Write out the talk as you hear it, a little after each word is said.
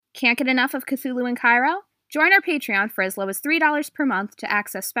Can't get enough of Cthulhu in Cairo? Join our Patreon for as low as $3 per month to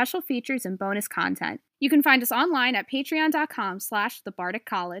access special features and bonus content. You can find us online at patreon.com/thebardic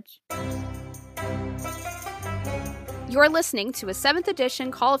college. You're listening to a 7th edition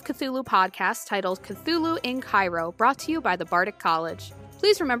Call of Cthulhu podcast titled Cthulhu in Cairo, brought to you by the Bardic College.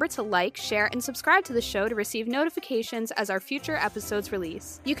 Please remember to like, share, and subscribe to the show to receive notifications as our future episodes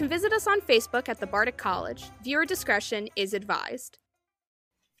release. You can visit us on Facebook at the Bardic College. Viewer discretion is advised.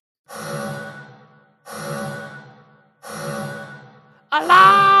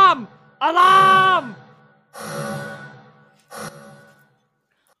 Alarm! Alarm!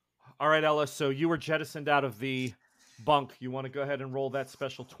 All right, Ella, so you were jettisoned out of the bunk. You want to go ahead and roll that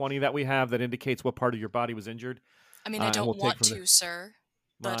special 20 that we have that indicates what part of your body was injured? I mean, I don't want to, sir,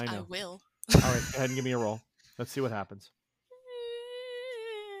 but I will. All right, go ahead and give me a roll. Let's see what happens.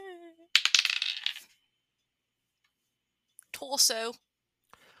 Torso.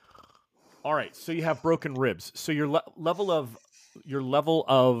 All right, so you have broken ribs. So your level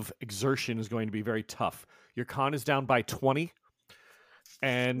of exertion is going to be very tough. Your con is down by 20,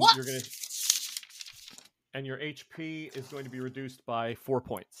 and What? and your HP is going to be reduced by 4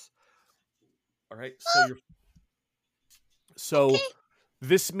 points. All right, so Okay.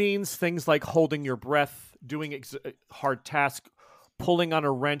 This means things like holding your breath, doing hard tasks, pulling on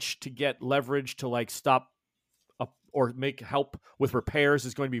a wrench to get leverage to like stop or make help with repairs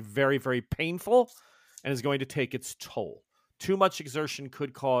is going to be very, very painful and is going to take its toll. Too much exertion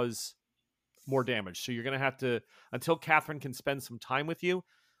could cause more damage. So you're going to have to, until Catherine can spend some time with you,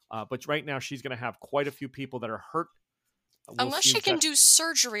 but right now she's going to have quite a few people that are hurt. Unless she can do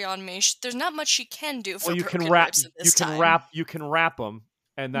surgery on me, there's not much she can do for you broken can wrap, ribs at this time. You can wrap them,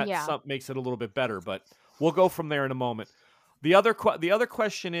 and that makes it a little bit better. But we'll go from there in a moment. The other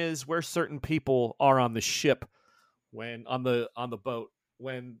question is where certain people are on the ship when on the boat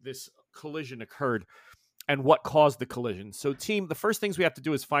when this collision occurred and what caused the collision. So team, the first things we have to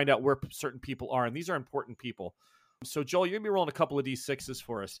do is find out where certain people are, and these are important people. So Joel, you're gonna be rolling a couple of D6s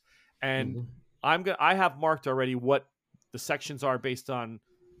for us, and I have marked already what the sections are based on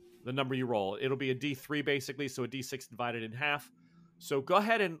the number you roll. It'll be a D3 basically, so a D6 divided in half. So go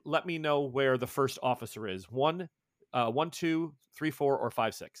ahead and let me know where the first officer is. 1, 2, 3, 4, or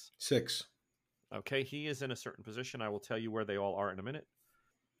 5, 6. 6. Okay, he is in a certain position. I will tell you where they all are in a minute.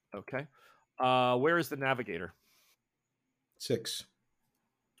 Okay. Where is the navigator? 6.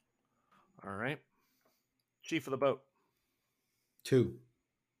 All right. Chief of the boat? 2.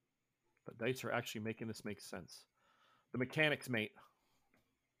 The dice are actually making this make sense. The mechanic's mate?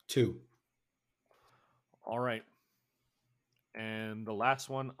 2. All right. And the last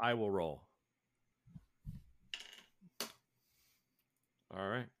one, I will roll. All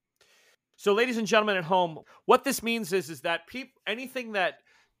right. So, ladies and gentlemen at home, what this means is that anything that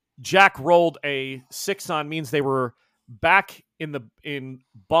Jack rolled a 6 on means they were back in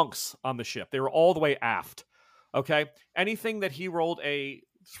bunks on the ship. They were all the way aft. Okay? Anything that he rolled a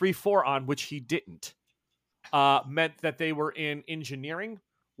 3-4 on, which he didn't, meant that they were in engineering,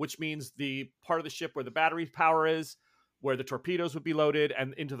 which means the part of the ship where the battery power is, where the torpedoes would be loaded,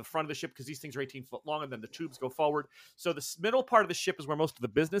 and into the front of the ship, because these things are 18 foot long, and then the tubes go forward. So the middle part of the ship is where most of the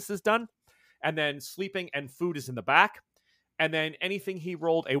business is done, and then sleeping and food is in the back. And then anything he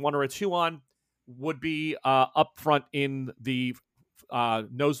rolled a 1 or a 2 on would be up front in the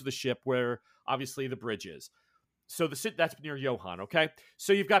nose of the ship, where obviously the bridge is. So that's near Johan, okay?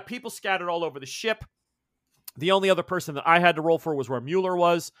 So you've got people scattered all over the ship. The only other person that I had to roll for was where Mueller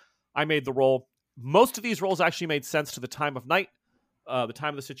was. I made the roll. Most of these rolls actually made sense to the time of night, the time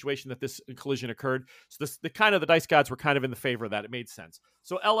of the situation that this collision occurred. So the dice gods were kind of in the favor of that. It made sense.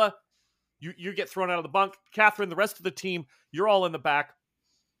 So Ella, you get thrown out of the bunk. Catherine, the rest of the team, you're all in the back.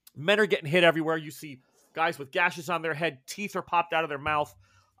 Men are getting hit everywhere. You see guys with gashes on their head. Teeth are popped out of their mouth.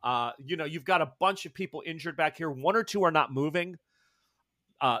 You've got a bunch of people injured back here. 1 or 2 are not moving.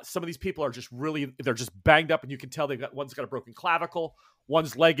 Some of these people are they're just banged up, and you can tell one's got a broken clavicle.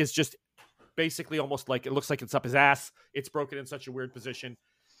 One's leg is just basically almost like, it looks like it's up his ass. It's broken in such a weird position.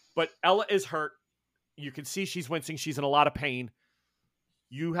 But Ella is hurt. You can see she's wincing. She's in a lot of pain.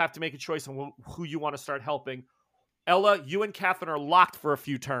 You have to make a choice on who you want to start helping. Ella, you and Catherine are locked for a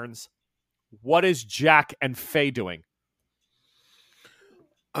few turns. What is Jack and Faye doing?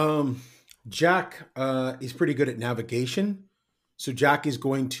 Jack is pretty good at navigation. So Jack is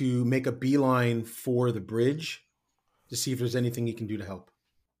going to make a beeline for the bridge to see if there's anything he can do to help.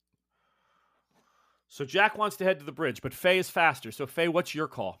 So Jack wants to head to the bridge, but Faye is faster. So Faye, what's your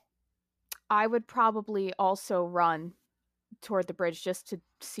call? I would probably also run toward the bridge just to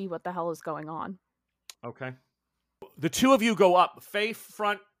see what the hell is going on. Okay. The two of you go up. Faye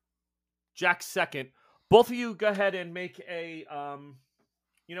front, Jack second. Both of you go ahead and make a,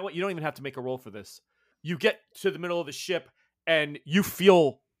 you know what? You don't even have to make a roll for this. You get to the middle of the ship and you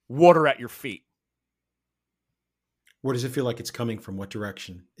feel water at your feet. Where does it feel like it's coming from? What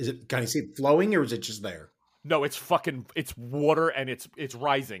direction? Can I see it flowing or is it just there? No, it's water and it's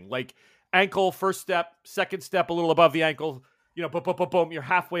rising. Like ankle, first step, second step, a little above the ankle, you know, boom, you're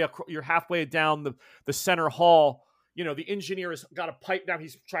halfway down the center hall. You know, the engineer has got a pipe down.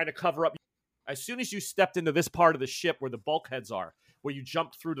 He's trying to cover up. As soon as you stepped into this part of the ship where the bulkheads are, where you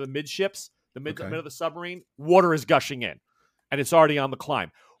jump through to the midships, the mid of the submarine, water is gushing in and it's already on the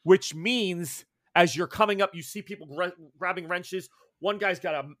climb, which means as you're coming up, you see people grabbing wrenches. One guy's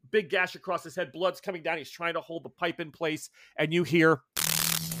got a big gash across his head. Blood's coming down. He's trying to hold the pipe in place. And you hear...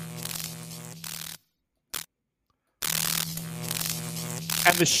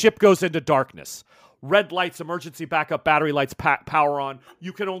 And the ship goes into darkness. Red lights, emergency backup, battery lights, power on.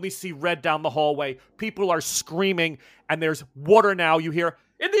 You can only see red down the hallway. People are screaming. And there's water now. You hear,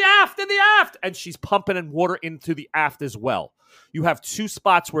 in the aft, in the aft. And she's pumping in water into the aft as well. You have 2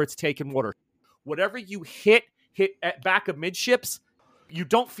 spots where it's taking water. Whatever you hit at back of midships, you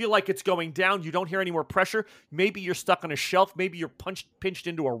don't feel like it's going down. You don't hear any more pressure. Maybe you're stuck on a shelf. Maybe you're pinched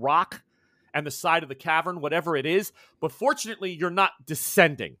into a rock and the side of the cavern, whatever it is. But fortunately, you're not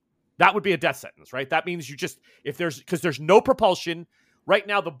descending. That would be a death sentence, right? That means because there's no propulsion. Right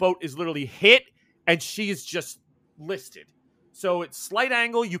now, the boat is literally hit and she is just listed. So it's slight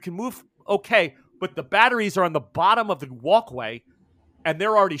angle. You can move okay, but the batteries are on the bottom of the walkway and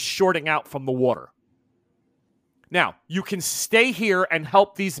they're already shorting out from the water. Now, you can stay here and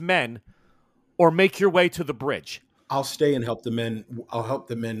help these men or make your way to the bridge. I'll stay and help the men. I'll help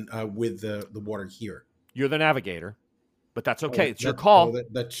the men with the water here. You're the navigator, but that's okay. It's your call.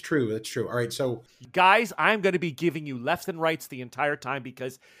 That's true. That's true. All right. So, guys, I'm going to be giving you lefts and rights the entire time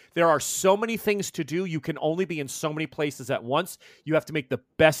because there are so many things to do. You can only be in so many places at once. You have to make the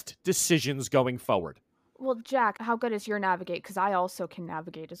best decisions going forward. Well, Jack, how good is your navigate? Because I also can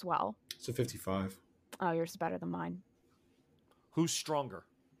navigate as well. It's a 55. Oh, yours is better than mine. Who's stronger?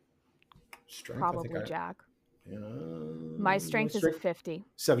 Strength, Probably Jack. Yeah, my strength is a 50.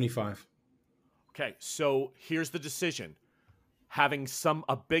 75. Okay, so here's the decision. Having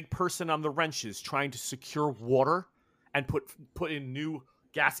a big person on the wrenches trying to secure water and put in new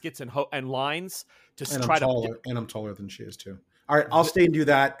gaskets and lines to try to... And I'm taller than she is too. All right, I'll stay and do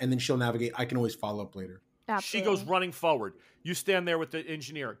that, and then she'll navigate. I can always follow up later. Absolutely. She goes running forward. You stand there with the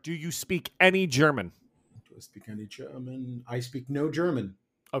engineer. Do you speak any German? Do I speak any German? I speak no German.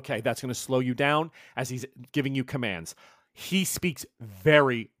 Okay, that's going to slow you down as he's giving you commands. He speaks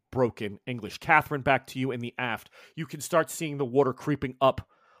very broken English. Catherine, back to you in the aft. You can start seeing the water creeping up.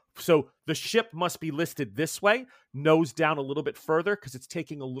 So the ship must be listed this way, nose down a little bit further because it's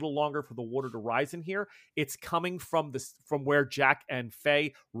taking a little longer for the water to rise in here. It's coming from where Jack and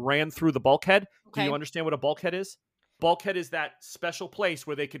Faye ran through the bulkhead. Okay. Do you understand what a bulkhead is? Bulkhead is that special place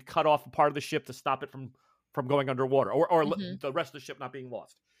where they could cut off a part of the ship to stop it from going underwater or the rest of the ship not being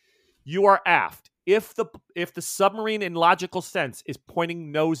lost. You are aft. If the submarine in logical sense is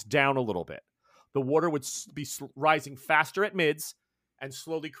pointing nose down a little bit, the water would be rising faster at mids and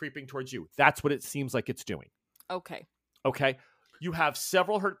slowly creeping towards you. That's what it seems like it's doing. Okay. You have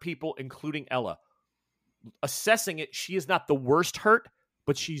several hurt people, including Ella. Assessing it, she is not the worst hurt,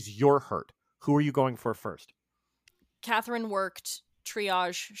 but she's your hurt. Who are you going for first? Catherine worked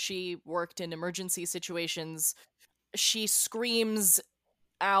triage. She worked in emergency situations. She screams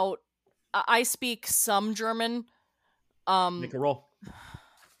out. I speak some German. Make a roll.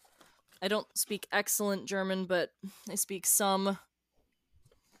 I don't speak excellent German, but I speak some.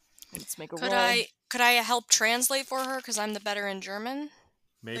 Let's make a roll. Could I help translate for her because I'm the better in German?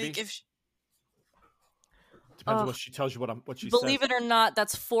 Maybe. Like if depends on what she tells you. What she Believe says. it or not,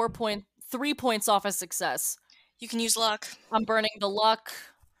 that's 3 points off a success. You can use luck. I'm burning the luck.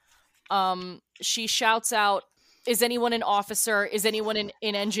 She shouts out, "Is anyone an officer? Is anyone in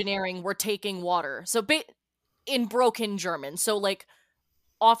engineering? We're taking water." So in broken German. So like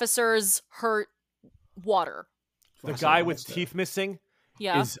officers hurt water. The guy with teeth missing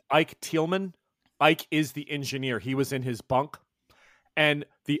is Ike Thielman. Ike is the engineer. He was in his bunk. And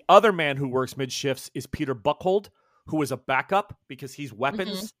the other man who works mid-shifts is Peter Buckhold, who is a backup because he's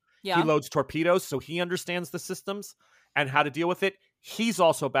weapons. Mm-hmm. Yeah. He loads torpedoes, so he understands the systems and how to deal with it. He's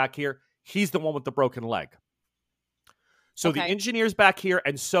also back here. He's the one with the broken leg. So the engineer's back here,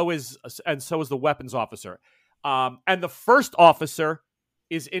 and so is the weapons officer. And the first officer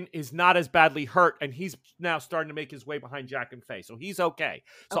is not as badly hurt, and he's now starting to make his way behind Jack and Faye. So he's okay.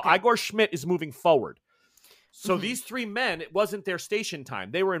 So Igor Schmidt is moving forward. So these 3 men, it wasn't their station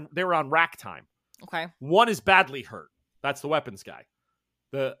time. They were on rack time. Okay. One is badly hurt. That's the weapons guy.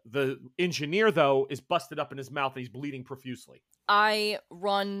 The engineer, though, is busted up in his mouth and he's bleeding profusely. I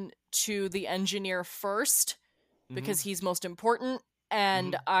run to the engineer first because he's most important,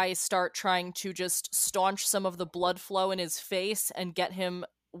 and I start trying to just staunch some of the blood flow in his face and get him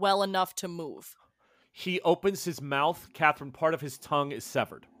well enough to move. He opens his mouth. Catherine, part of his tongue is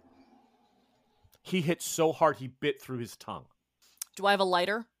severed. He hit so hard he bit through his tongue. Do I have a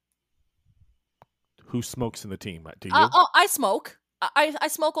lighter? Who smokes in the team? Do you? I smoke. I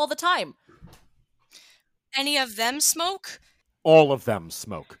smoke all the time. Any of them smoke? All of them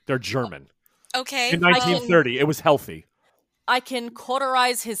smoke. They're German. Okay. In 1930, it was healthy. I can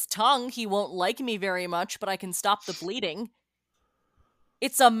cauterize his tongue. He won't like me very much, but I can stop the bleeding.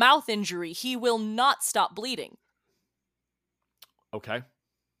 It's a mouth injury. He will not stop bleeding. Okay.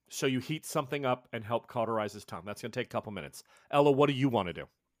 So you heat something up and help cauterize his tongue. That's going to take a couple minutes. Ella, what do you want to do?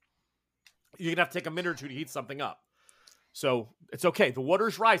 You're going to have to take a minute or two to heat something up. So it's okay. The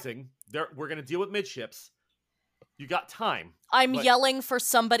water's rising. We're going to deal with midships. You got time. I'm yelling for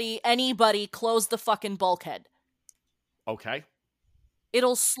anybody, close the fucking bulkhead. Okay.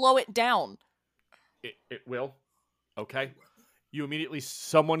 It'll slow it down. It will. Okay. You immediately,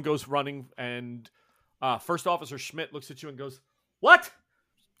 someone goes running and First Officer Schmidt looks at you and goes, "What?"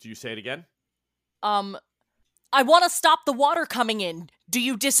 Do you say it again? I want to stop the water coming in. Do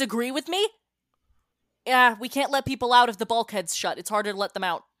you disagree with me? Yeah, we can't let people out if the bulkhead's shut. It's harder to let them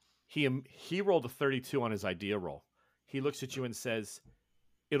out. He rolled a 32 on his idea roll. He looks at you and says,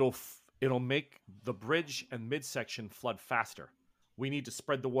 it'll make the bridge and midsection flood faster. We need to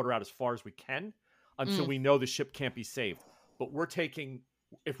spread the water out as far as we can until we know the ship can't be saved. But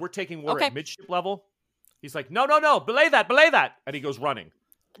if we're taking water at midship level, he's like, no, belay that. And he goes running.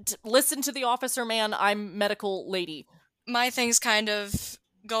 Listen to the officer, man. I'm medical lady. My thing's kind of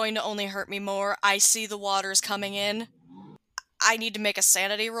going to only hurt me more. I see the waters coming in. I need to make a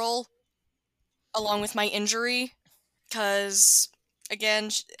sanity roll along with my injury because,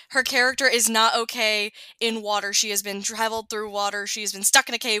 again, her character is not okay in water. She has been traveled through water. She has been stuck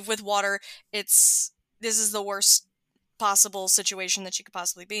in a cave with water. This is the worst possible situation that she could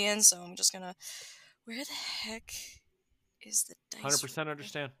possibly be in, so I'm just gonna... Where the heck is the dice? 100%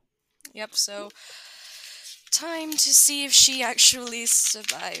 understand. Yep, so... Time to see if she actually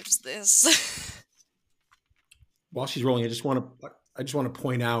survives this. While she's rolling, I just want to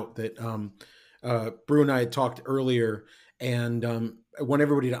point out that Brew and I had talked earlier, and I want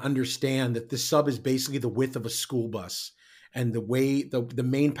everybody to understand that this sub is basically the width of a school bus, and the way the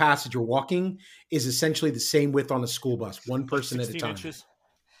main passage you're walking is essentially the same width on a school bus, one person at a time. Inches.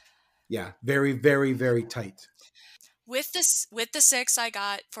 Yeah, very, very, very tight. With the 6 I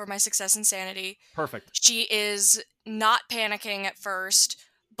got for my success in sanity. Perfect. She is not panicking at first,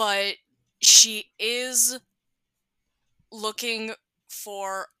 but she is looking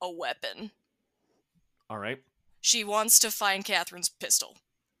for a weapon. All right. She wants to find Catherine's pistol.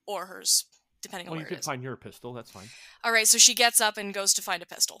 Or hers, depending on where it is. Well, you could find your pistol. That's fine. All right, so she gets up and goes to find a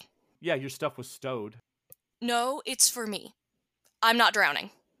pistol. Yeah, your stuff was stowed. No, it's for me. I'm not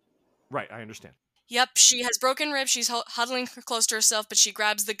drowning. Right, I understand. Yep, she has broken ribs, she's huddling close to herself, but she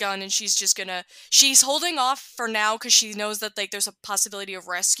grabs the gun and she's holding off for now because she knows that there's a possibility of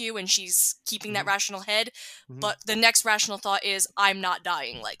rescue and she's keeping that rational head, but the next rational thought is, I'm not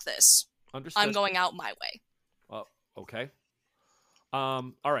dying like this. Understood. I'm going out my way. Well, okay.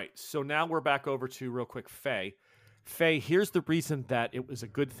 All right, so now we're back over to, real quick, Faye. Faye, here's the reason that it was a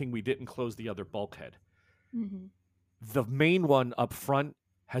good thing we didn't close the other bulkhead. Mm-hmm. The main one up front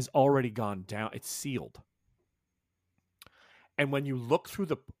has already gone down. It's sealed. And when you look through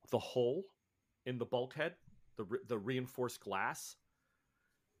the hole in the bulkhead, the reinforced glass,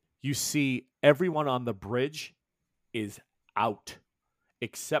 you see everyone on the bridge is out,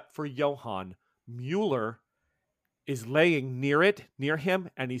 except for Johann. Mueller is laying near him,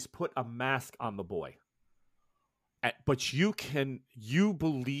 and he's put a mask on the boy. But you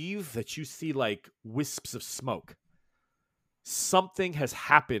believe that you see like wisps of smoke. Something has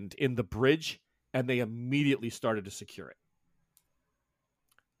happened in the bridge, and they immediately started to secure it.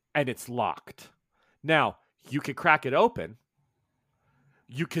 And it's locked. Now, you can crack it open,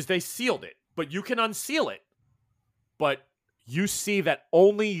 because they sealed it, but you can unseal it. But you see that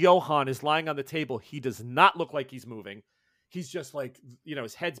only Johann is lying on the table. He does not look like he's moving. He's just like,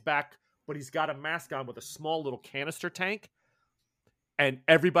 his head's back, but he's got a mask on with a small little canister tank. And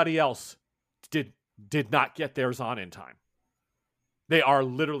everybody else did not get theirs on in time. They are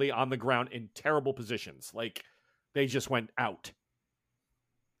literally on the ground in terrible positions. Like, they just went out.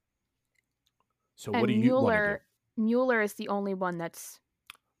 So And what do you want to do? Mueller is the only one that's...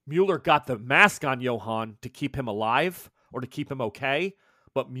 Mueller got the mask on Johann to keep him alive or to keep him okay,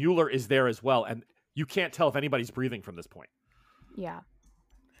 but Mueller is there as well, and you can't tell if anybody's breathing from this point. Yeah.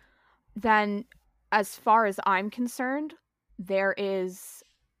 Then, as far as I'm concerned, there is...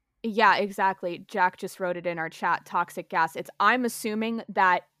 Yeah, exactly. Jack just wrote it in our chat, toxic gas. I'm assuming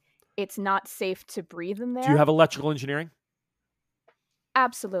that it's not safe to breathe in there. Do you have electrical engineering?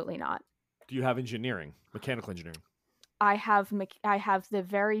 Absolutely not. Do you have engineering, mechanical engineering? I have the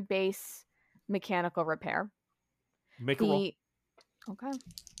very base mechanical repair. Make a roll. Okay.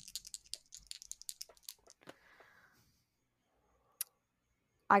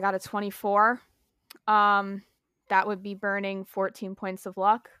 I got a 24. That would be burning 14 points of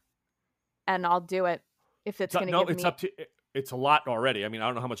luck, and I'll do it if it's going to give me... No, it's up to... It's a lot already. I mean, I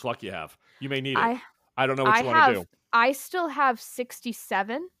don't know how much luck you have. You may need it. I don't know what you want to do. I still have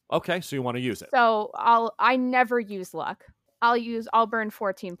 67. Okay, so you want to use it. So I never use luck. I'll burn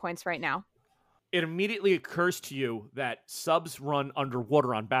 14 points right now. It immediately occurs to you that subs run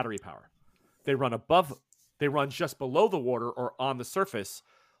underwater on battery power. They run just below the water or on the surface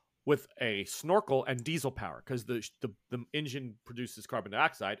with a snorkel and diesel power because the engine produces carbon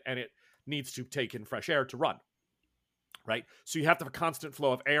dioxide and it needs to take in fresh air to run. Right? So you have to have a constant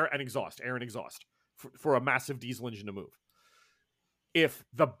flow of air and exhaust for a massive diesel engine to move. If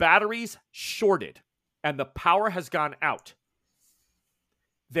the battery's shorted and the power has gone out,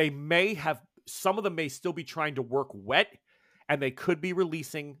 some of them may still be trying to work wet, and they could be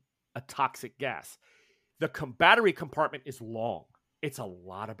releasing a toxic gas. The battery compartment is long. It's a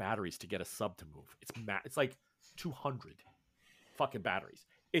lot of batteries to get a sub to move. It's like 200 fucking batteries.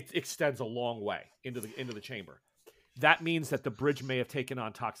 It extends a long way into the chamber. That means that the bridge may have taken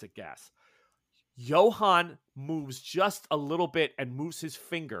on toxic gas. Johann moves just a little bit and moves his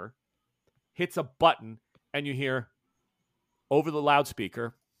finger, hits a button, and you hear over the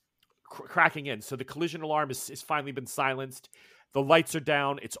loudspeaker cracking in. So the collision alarm is finally been silenced. The lights are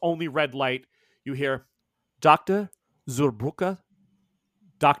down. It's only red light. You hear, Dr. Zerbrucker,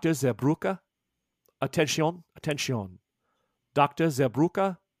 attention, attention. Dr.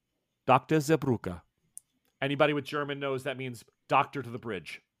 Zerbrucker. Anybody with German knows that means doctor to the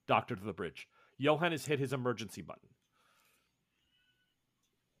bridge. Doctor to the bridge. Johann has hit his emergency button.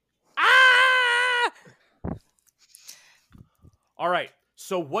 Ah! All right.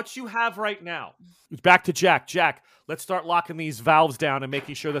 So what you have right now, back to Jack. Jack, let's start locking these valves down and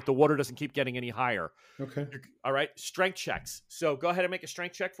making sure that the water doesn't keep getting any higher. Okay. All right. Strength checks. So go ahead and make a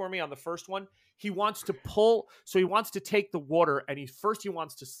strength check for me on the first one. He wants to pull, so he wants to take the water, and he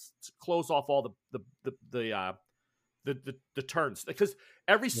wants to close off all the turns, because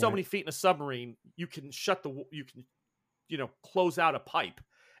every so many feet in a submarine, you can close out a pipe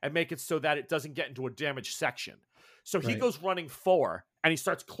and make it so that it doesn't get into a damaged section. So he goes running 4, and he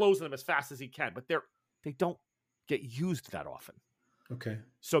starts closing them as fast as he can, but they don't get used that often. Okay.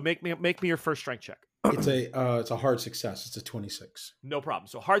 So make me your first strength check. It's a hard success. It's a 26. No problem.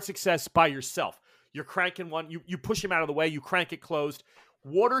 So hard success by yourself. You're cranking one. You push him out of the way. You crank it closed.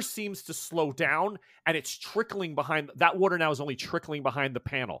 Water seems to slow down, and it's trickling behind. That water now is only trickling behind the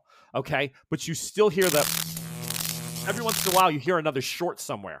panel. Okay, but you still hear every once in a while you hear another short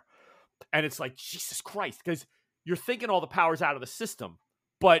somewhere, and it's like, Jesus Christ, because you're thinking all the power's out of the system,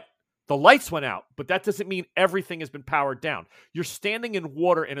 but the lights went out, but that doesn't mean everything has been powered down. You're standing in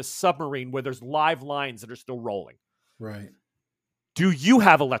water in a submarine where there's live lines that are still rolling. Right. Do you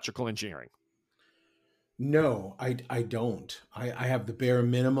have electrical engineering? No, I don't. I have the bare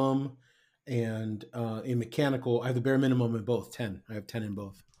minimum, and in mechanical, I have the bare minimum in both, 10. I have 10 in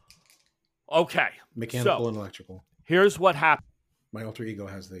both. Okay. Mechanical and electrical. Here's what happened. My alter ego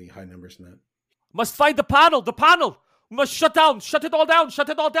has the high numbers in that. Must find the panel. The panel. We must shut it all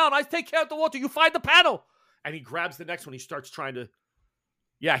down. I take care of the water. You find the panel. And he grabs the next one. He starts trying to,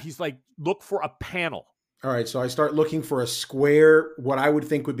 he's like, look for a panel. All right. So I start looking for a square, what I would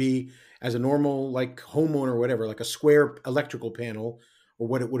think would be, as a normal, like, homeowner or whatever, like a square electrical panel, or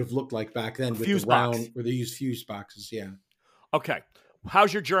what it would have looked like back then with fuse the round, box. where they use fuse boxes. Yeah. Okay.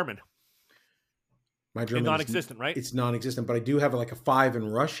 How's your German? My German is non-existent, right? It's non-existent, but I do have like a 5 in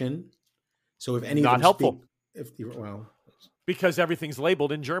Russian. So if any not of them helpful. Because everything's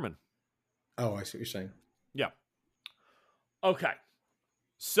labeled in German. Oh, I see what you're saying. Yeah. Okay.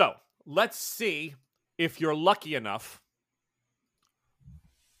 So let's see if you're lucky enough.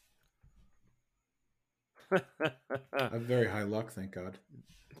 I have very high luck, thank God.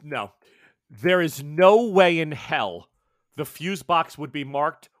 No. There is no way in hell the fuse box would be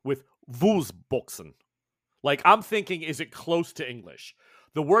marked with Wulsboxen. Like, I'm thinking, is it close to English?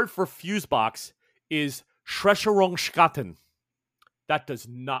 The word for fuse box is Schrescherungsgatten. That does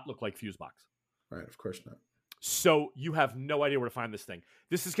not look like fuse box. Right, of course not. So you have no idea where to find this thing.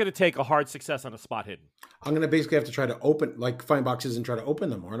 This is going to take a hard success on a spot hidden. I'm going to basically have to try to find boxes and try to open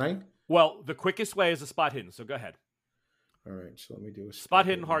them, aren't I? Well, the quickest way is a spot hidden. So go ahead. All right, so let me do a Spot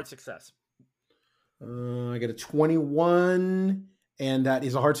hidden, hard success. I get a 21, and that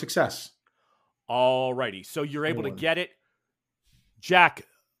is a hard success. All righty. So you're able to 21. get it. Jack,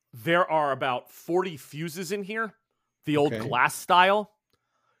 there are about 40 fuses in here. The old Okay. glass style.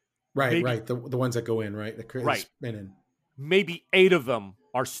 Right, Maybe- right. The ones that go in, right? Right. Spin in. Maybe 8 of them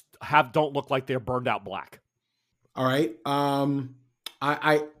don't look like they're burned out black. All right.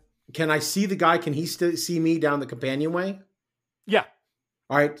 I can I see the guy? Can he still see me down the companionway? Yeah.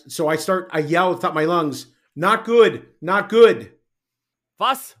 All right. So I yell at the top of my lungs, not good, not good,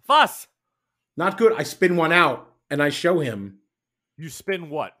 Was? not good. I spin one out and I show him. You spin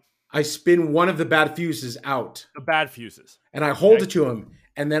what? I spin one of the bad fuses out The bad fuses. and I hold Okay. it to him.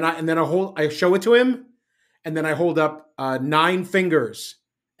 And then I show it to him. And then I hold up 9 fingers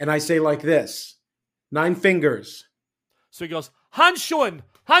and I say like this, 9 fingers. So he goes, Handschuhen,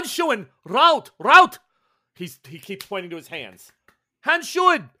 Raut. He keeps pointing to his hands.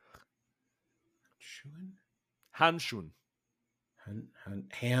 Handschuhen. Handschuhen.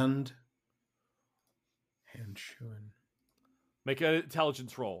 Hand shoeing. Make an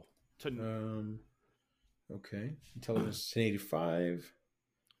intelligence roll. Okay. Intelligence 85.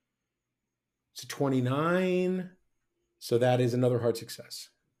 It's a 29. So that is another hard success.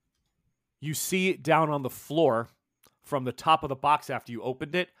 You see down on the floor from the top of the box after you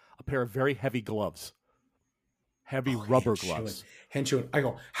opened it, a pair of very heavy gloves. Heavy rubber gloves. Hand shoeing. I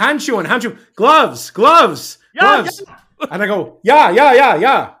go, hand shoeing, gloves. Yeah. And I go,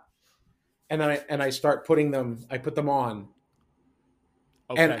 yeah. And then I start putting them, I put them on.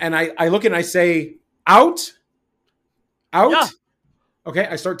 Okay. And I look and I say, out. Yeah. Okay,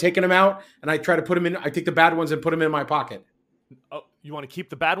 I start taking them out and I try to put them in. I take the bad ones and put them in my pocket. Oh, you want to keep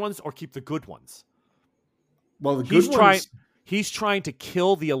the bad ones or keep the good ones? Well, the good ones. He's trying to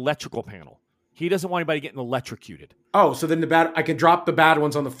kill the electrical panel. He doesn't want anybody getting electrocuted. Oh, so then I can drop the bad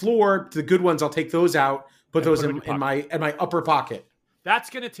ones on the floor. The good ones, I'll take those out, put those them in my upper pocket.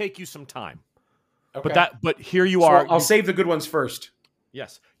 That's going to take you some time. Okay. But here you So are. I'll save the good ones first.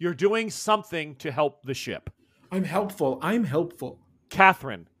 Yes. You're doing something to help the ship. I'm helpful.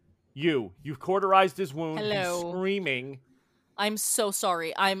 Catherine, you've cauterized his wound. Hello. He's screaming. I'm so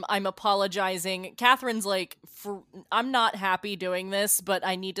sorry. I'm apologizing. Catherine's like, I'm not happy doing this, but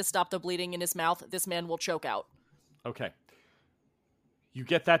I need to stop the bleeding in his mouth. This man will choke out. Okay. You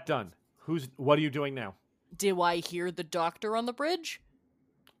get that done. What are you doing now? Do I hear the doctor on the bridge?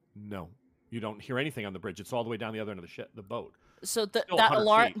 No. You don't hear anything on the bridge. It's all the way down the other end of the boat. So Still that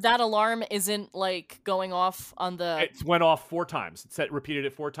 100 feet. alarm isn't like going off on the. It went off 4 times. Repeated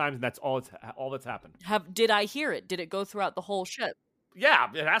it 4 times, and that's all that's happened. Did I hear it? Did it go throughout the whole ship? Yeah,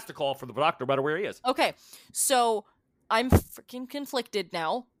 it has to call for the doctor, no matter where he is. Okay, so I'm freaking conflicted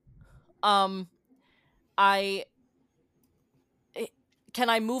now. Can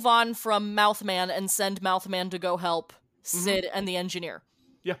I move on from Mouthman and send Mouthman to go help Sid and the engineer?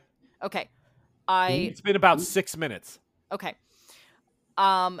 Yeah. Okay. It's been about 6 minutes. Okay.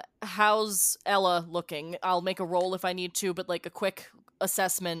 How's Ella looking? I'll make a roll if I need to, but like a quick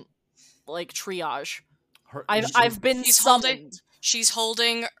assessment, like triage. I've been summoned. She's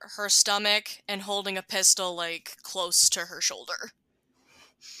holding her stomach and holding a pistol like close to her shoulder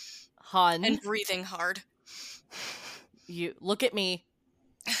Hun, and breathing hard. you look at me.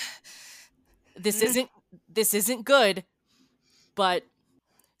 This isn't good, but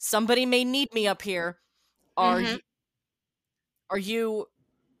somebody may need me up here. Are you?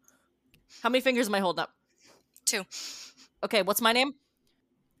 How many fingers am I holding up? 2. Okay, what's my name?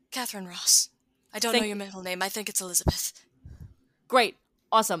 Catherine Ross. I don't know your middle name. I think it's Elizabeth. Great,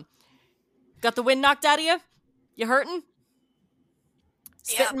 awesome. Got the wind knocked out of you? You hurting?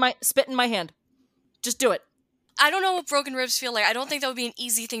 Spit in my hand. Just do it. I don't know what broken ribs feel like. I don't think that would be an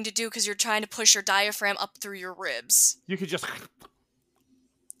easy thing to do because you're trying to push your diaphragm up through your ribs. You could just...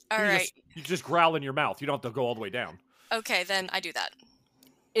 All right. You just growl in your mouth. You don't have to go all the way down. Okay, then I do that.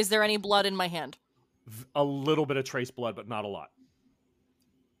 Is there any blood in my hand? A little bit of trace blood, but not a lot.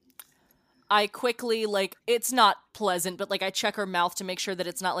 I quickly, it's not pleasant, but, I check her mouth to make sure that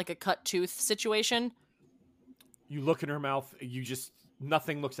it's not, a cut tooth situation. You look in her mouth,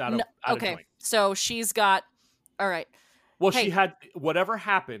 nothing looks out of okay, joint. So she's got, all right. Well, Hey. she had, whatever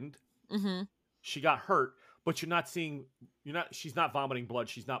happened, Mm-hmm. she got hurt, but she's not vomiting blood,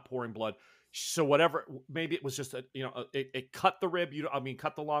 she's not pouring blood. So whatever, maybe it was just it cut the rib,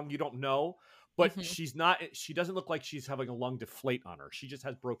 cut the lung, you don't know. But she's not. She doesn't look like she's having a lung deflate on her. She just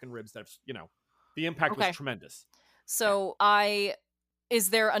has broken ribs. That's the impact was tremendous. So is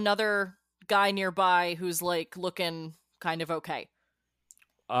there another guy nearby who's like looking kind of okay?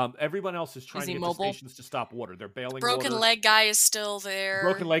 Everyone else is trying to get the stations to stop water. They're bailing Broken water. leg guy is still there.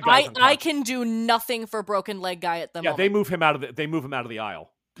 Broken leg guy. I can do nothing for broken leg guy at the moment. Yeah, they move him out of the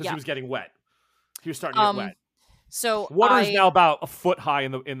aisle because he was getting wet. He was starting to get wet. So water is now about a foot high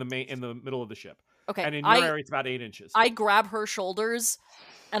in the middle of the ship. Okay, and in your area it's about 8 inches. I grab her shoulders,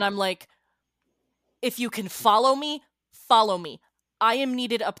 and I'm like, "If you can follow me, follow me. I am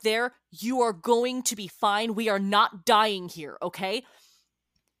needed up there. You are going to be fine. We are not dying here, okay?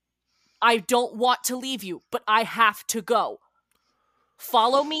 I don't want to leave you, but I have to go.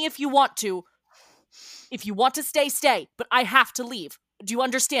 Follow me if you want to. If you want to stay, stay. But I have to leave. Do you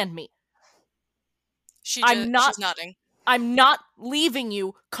understand me?" She's nodding. I'm not leaving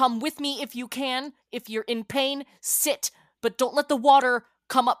you. Come with me if you can. If you're in pain, sit. But don't let the water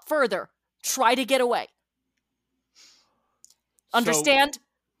come up further. Try to get away. Understand?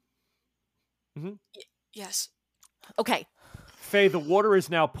 Yes. Okay. Faye, the water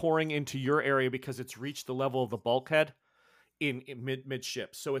is now pouring into your area because it's reached the level of the bulkhead in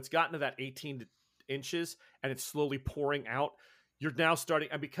midship. So it's gotten to that 18 inches, and it's slowly pouring out. You're now starting,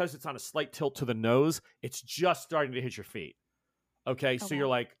 and because it's on a slight tilt to the nose, it's just starting to hit your feet. Okay, so you're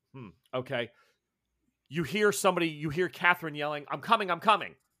like, okay. You hear Catherine yelling, "I'm coming, I'm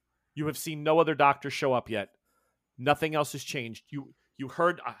coming." You have seen no other doctor show up yet. Nothing else has changed. You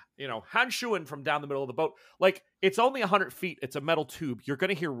heard, Hanshuin from down the middle of the boat. Like, it's only 100 feet. It's a metal tube. You're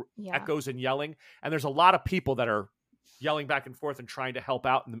going to hear echoes and yelling, and there's a lot of people that are yelling back and forth and trying to help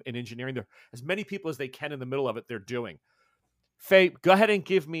out in engineering. There, as many people as they can in the middle of it, they're doing. Faye, go ahead and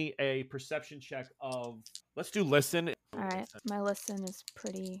give me a perception check of, let's do listen. All right, my listen is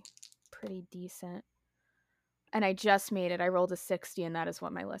pretty decent. And I just made it. I rolled a 60, and that is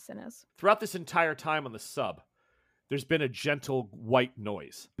what my listen is. Throughout this entire time on the sub, there's been a gentle white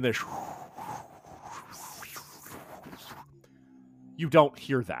noise. You don't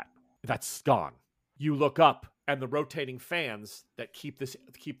hear that. That's gone. You look up, and the rotating fans that keep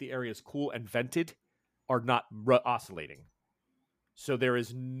the areas cool and vented are not oscillating. So there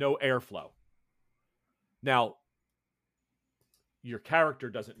is no airflow. Now, your character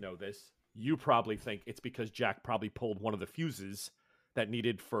doesn't know this. You probably think it's because Jack probably pulled one of the fuses that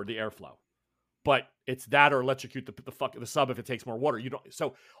needed for the airflow. But it's that or electrocute the sub if it takes more water. You don't.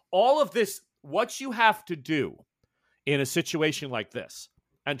 So all of this, what you have to do in a situation like this,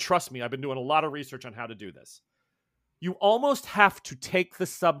 and trust me, I've been doing a lot of research on how to do this. You almost have to take the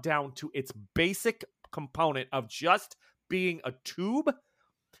sub down to its basic component of just being a tube,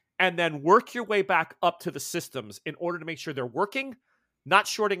 and then work your way back up to the systems in order to make sure they're working, not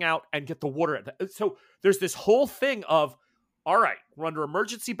shorting out, and get the water. So there's this whole thing of, all right, we're under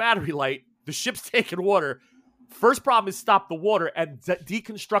emergency battery light. The ship's taking water. First problem is stop the water and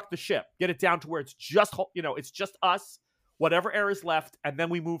deconstruct the ship. Get it down to where it's just, it's just us, whatever air is left, and then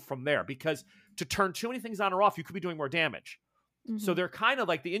we move from there. Because to turn too many things on or off, you could be doing more damage. Mm-hmm. So they're kind of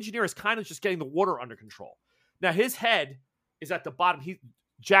like, the engineer is kind of just getting the water under control. Now, his head is at the bottom.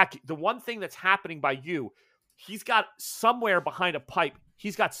 Jack, the one thing that's happening by you, he's got somewhere behind a pipe,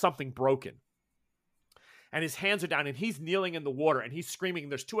 he's got something broken. And his hands are down, and he's kneeling in the water, and he's screaming,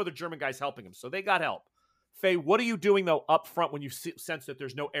 and there's 2 other German guys helping him. So they got help. Faye, what are you doing, though, up front when you sense that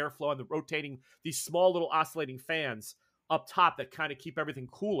there's no airflow and the rotating, these small little oscillating fans up top that kind of keep everything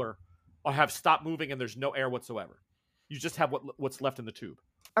cooler or have stopped moving and there's no air whatsoever? You just have what's left in the tube.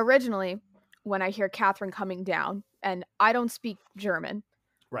 Originally, when I hear Catherine coming down, and I don't speak German.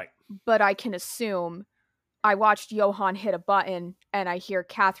 Right. But I can assume I watched Johann hit a button, and I hear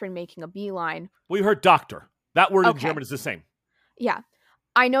Catherine making a beeline. We heard doctor. That word in German is the same. Yeah.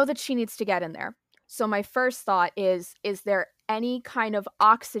 I know that she needs to get in there. So my first thought is there any kind of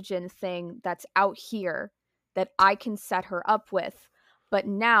oxygen thing that's out here that I can set her up with? But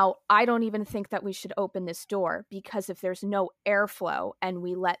now I don't even think that we should open this door, because if there's no airflow and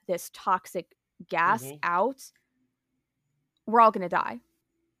we let this toxic gas out, we're all going to die.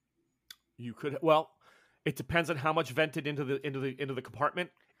 You could, it depends on how much vented into the compartment.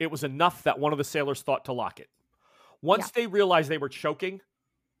 It was enough that one of the sailors thought to lock it. Once they realized they were choking,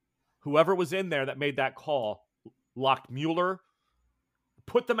 whoever was in there that made that call locked Mueller,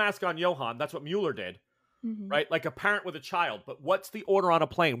 put the mask on Johann. That's what Mueller did, right? Like a parent with a child. But what's the order on a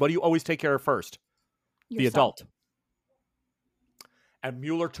plane? What do you always take care of first? The adult. And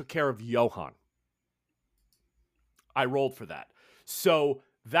Mueller took care of Johann. I rolled for that. So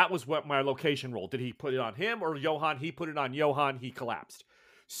that was what my location roll. Did he put it on him or Johann? He put it on Johann. He collapsed.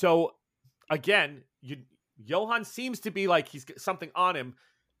 So again, Johann seems to be like he's got something on him.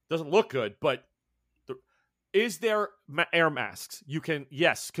 Doesn't look good, but is there air masks? You can,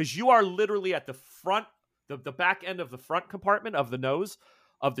 yes, because you are literally at the front, the back end of the front compartment of the nose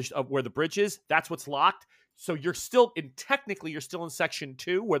of where the bridge is. That's what's locked. So you're still technically you're still in section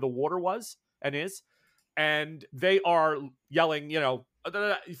 2 where the water was and is, and they are yelling.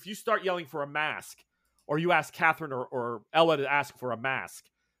 If you start yelling for a mask, or you ask Catherine or Ella to ask for a mask,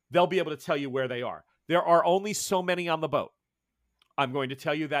 they'll be able to tell you where they are. There are only so many on the boat. I'm going to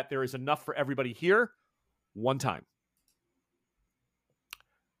tell you that there is enough for everybody here one time.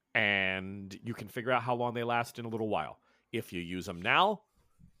 And you can figure out how long they last in a little while. If you use them now,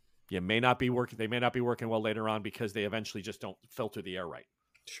 they may not be working well later on because they eventually just don't filter the air right.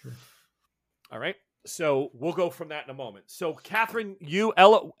 Sure. All right. So we'll go from that in a moment. So Catherine,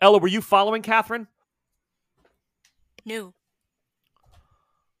 Ella, were you following Catherine? No.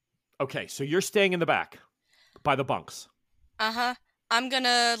 Okay, so you're staying in the back by the bunks. Uh-huh. I'm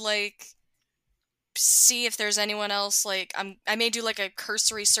gonna, see if there's anyone else, I may do, a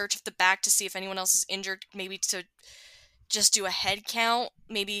cursory search of the back to see if anyone else is injured, maybe to just do a head count,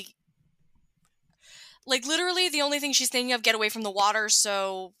 maybe... literally, the only thing she's thinking of, get away from the water,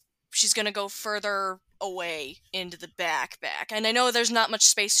 so she's gonna go further away into the back. And I know there's not much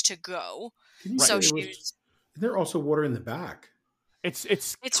space to go, so she's... Isn't there also water in the back? It's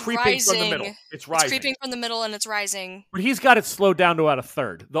creeping rising. from the middle. It's rising. It's creeping from the middle and it's rising. But he's got it slowed down to about a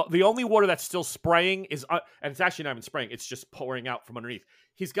third. The only water that's still spraying is, and it's actually not even spraying. It's just pouring out from underneath.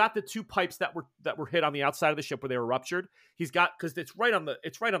 He's got the 2 pipes that were hit on the outside of the ship where they were ruptured. He's got, because it's right on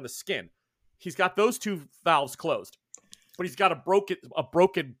the skin. He's got those 2 valves closed, but he's got a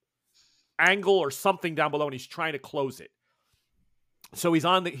broken angle or something down below, and he's trying to close it. So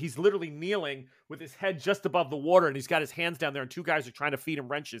he's literally kneeling with his head just above the water, and he's got his hands down there, and 2 guys are trying to feed him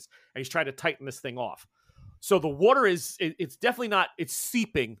wrenches, and he's trying to tighten this thing off. So the water it's definitely not, it's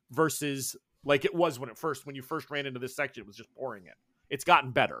seeping versus like it was when you first ran into this section, it was just pouring in. It's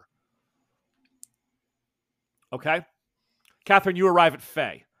gotten better. Okay? Catherine, you arrive at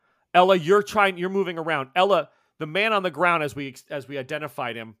Faye. Ella, you're moving around. Ella, the man on the ground as we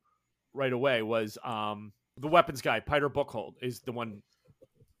identified him right away was the weapons guy, Piter Buchhold, is the one.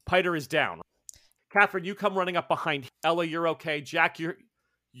 Piter is down. Catherine, you come running up behind. Ella, you're okay. Jack, you're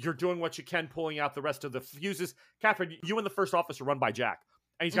doing what you can, pulling out the rest of the fuses. Catherine, you and the first officer run by Jack.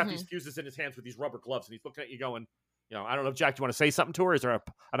 And he's got these fuses in his hands with these rubber gloves. And he's looking at you going, I don't know if Jack, do you want to say something to her? Is there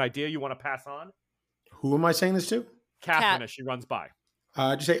an idea you want to pass on? Who am I saying this to? Catherine, as she runs by.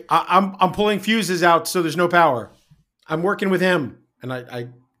 Just say, I'm pulling fuses out so there's no power. I'm working with him. And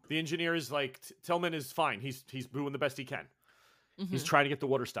The engineer is like, Tillman is fine. He's doing the best he can. He's trying to get the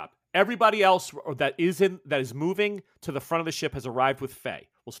water stopped. Everybody else that is moving to the front of the ship has arrived with Faye.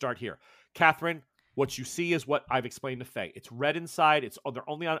 We'll start here. Catherine, what you see is what I've explained to Faye. It's red inside. They're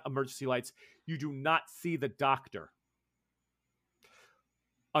only on emergency lights. You do not see the doctor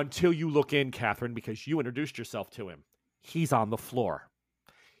until you look in, Catherine, because you introduced yourself to him. He's on the floor.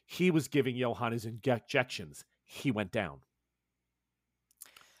 He was giving Johann his injections. He went down.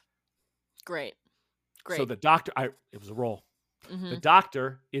 Great. So the doctor, it was a roll. The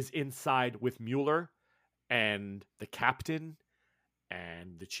doctor is inside with Mueller and the captain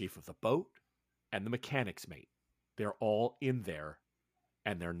and the chief of the boat and the mechanic's mate. They're all in there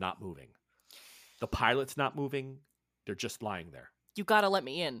and they're not moving. The pilot's not moving. They're just lying there. You gotta let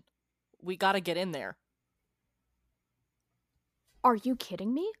me in. We gotta get in there. Are you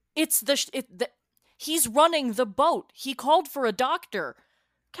kidding me? He's running the boat. He called for a doctor.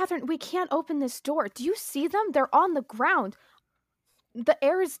 Catherine, we can't open this door. Do you see them? They're on the ground. The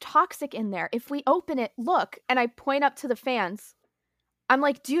air is toxic in there. If we open it, look. And I point up to the fans. I'm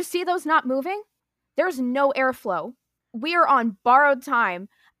like, do you see those not moving? There's no airflow. We are on borrowed time.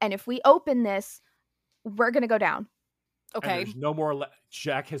 And if we open this, we're going to go down. Okay. And there's no more.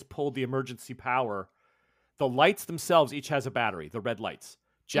 Jack has pulled the emergency power. The lights themselves each has a battery, the red lights.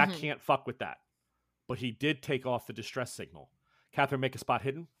 Jack can't fuck with that. But he did take off the distress signal. Catherine, make a spot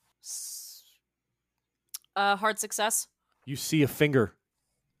hidden. Hard success. You see a finger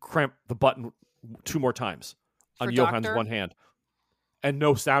cramp the button 2 more times on Johann's one hand. And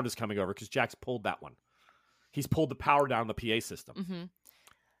no sound is coming over because Jack's pulled that one. He's pulled the power down the PA system.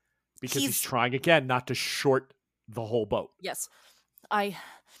 Because he's trying again not to short the whole boat. Yes. I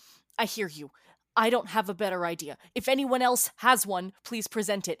hear you. I don't have a better idea. If anyone else has one, please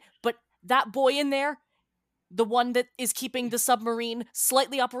present it. But that boy in there, the one that is keeping the submarine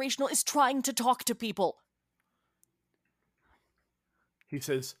slightly operational, is trying to talk to people. He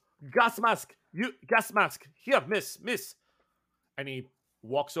says, gas mask, here, miss. And he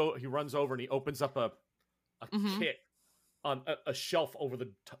he runs over and he opens up a kit on a shelf over the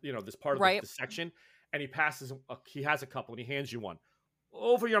this part of the section, and he has a couple and he hands you one.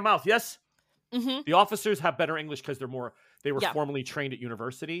 Over your mouth, yes. The officers have better English because they were formally trained at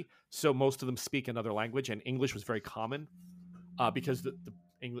university, so most of them speak another language, and English was very common because the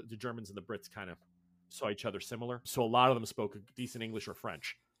Germans and the Brits kind of saw each other similar, so a lot of them spoke decent English or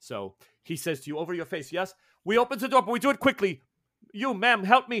French. So he says to you, over your face, yes. We open the door, but we do it quickly. You, ma'am,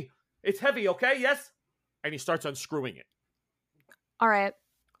 help me. It's heavy, okay? Yes. And he starts unscrewing it. All right.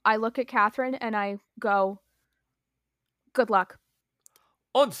 I look at Catherine and I go, good luck.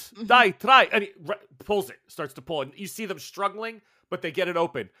 Uns, die, try. And he starts to pull. And you see them struggling, but they get it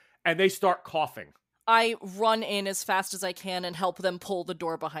open. And they start coughing. I run in as fast as I can and help them pull the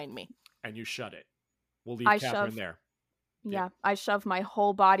door behind me. And you shut it. We'll leave Catherine there. Yeah, I shove my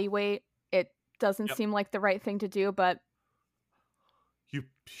whole body weight. It doesn't seem like the right thing to do, but...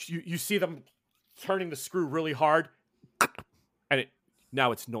 You see them turning the screw really hard, and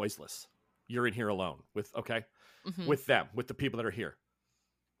now it's noiseless. You're in here alone with them, with the people that are here.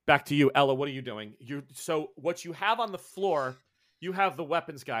 Back to you, Ella. What are you doing? So what you have on the floor, you have the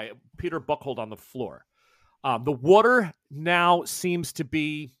weapons guy, Peter Buckhold, on the floor. The water now seems to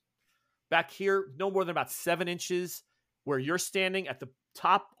be back here, no more than about 7 inches where you're standing at the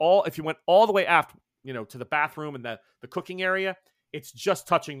top. If you went all the way after, to the bathroom and the cooking area, it's just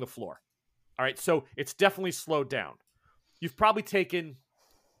touching the floor. All right, so it's definitely slowed down. You've probably taken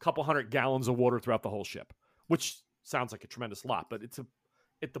a couple 100 gallons of water throughout the whole ship, which sounds like a tremendous lot, but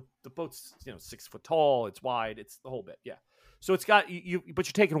the boat's 6 foot tall, it's wide, it's the whole bit, yeah. So it's got but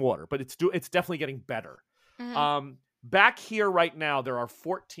you're taking water, but it's definitely getting better. Mm-hmm. Back here right now, there are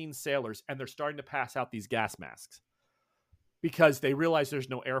 14 sailors, and they're starting to pass out these gas masks because they realize there's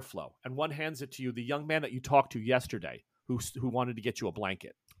no airflow. And one hands it to you, the young man that you talked to yesterday, who wanted to get you a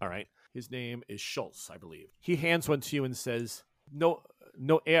blanket. All right. His name is Schultz, I believe. He hands one to you and says, no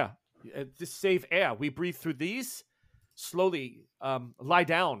air. Just save air. We breathe through these. Slowly, lie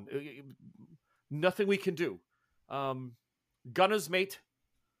down. Nothing we can do. Gunners, mate.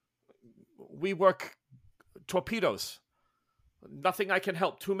 We work torpedoes. Nothing I can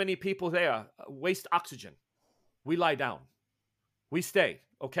help. Too many people there. Waste oxygen. We lie down. We stay.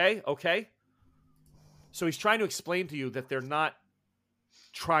 Okay? Okay? So he's trying to explain to you that they're not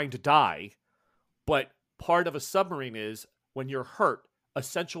trying to die, but part of a submarine is when you're hurt,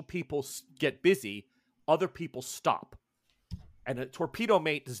 essential people get busy, other people stop. And a torpedo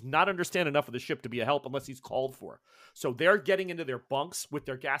mate does not understand enough of the ship to be a help unless he's called for. So they're getting into their bunks with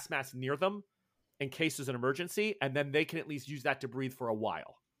their gas mask near them in case there's an emergency, and then they can at least use that to breathe for a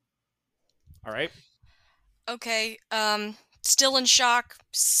while. All right? Okay, still in shock,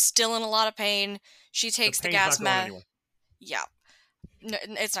 still in a lot of pain. She takes the gas mask. Yeah. No,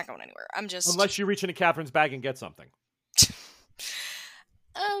 it's not going anywhere. I'm just... Unless you reach into Catherine's bag and get something.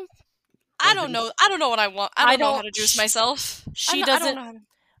 I don't know. I don't know what I want. I don't know how to juice myself. She doesn't...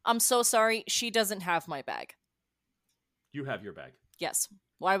 I'm so sorry. She doesn't have my bag. You have your bag. Yes.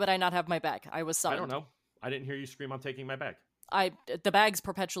 Why would I not have my bag? I was summoned. I don't know. I didn't hear you scream, I'm taking my bag. The bag's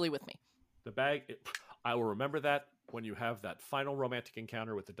perpetually with me. The bag... I will remember that when you have that final romantic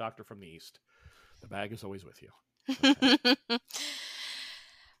encounter with the doctor from the East. The bag is always with you. Okay.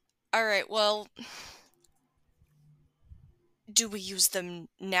 All right, well... Do we use them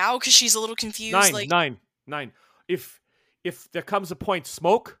now? Because she's a little confused. Nine. If there comes a point,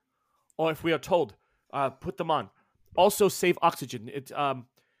 smoke, or if we are told, put them on. Also, save oxygen.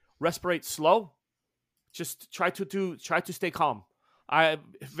 Respirate slow. Just try to stay calm. I'm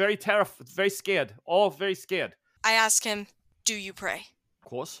very terrified, very scared. All very scared. I ask him, do you pray? Of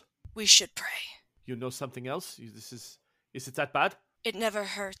course. We should pray. You know something else? Is it that bad? It never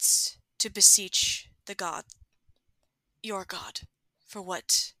hurts to beseech the God. Your God. For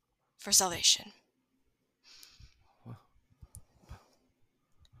what? For salvation.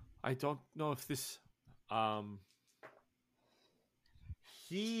 I don't know if this...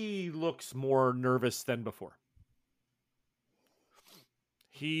 He looks more nervous than before.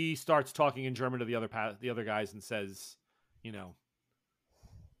 He starts talking in German to the other guys and says,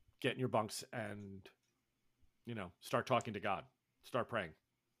 get in your bunks and, start talking to God. Start praying.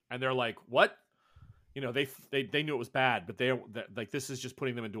 And they're like, what? They knew it was bad, but this is just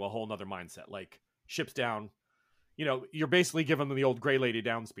putting them into a whole nother mindset. Like, ship's down. You're basically giving them the old gray lady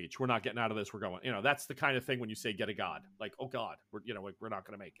down speech. We're not getting out of this. We're going. That's the kind of thing when you say get a God. Like, oh God, we're not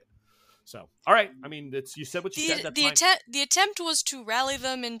going to make it. So, all right. I mean, you said what you said. That's fine. The attempt was to rally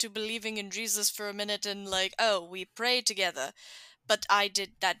them into believing in Jesus for a minute and we pray together. But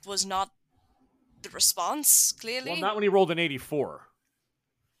that was not the response, clearly. Well, not when he rolled an 84.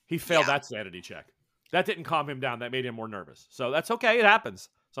 He failed Yeah. that sanity check. That didn't calm him down. That made him more nervous. So that's okay. It happens.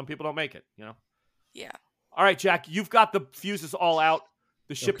 Some people don't make it, you know? Yeah. All right, Jack, you've got the fuses all out.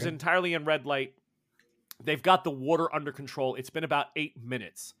 The ship's Okay. entirely in red light. They've got the water under control. It's been about 8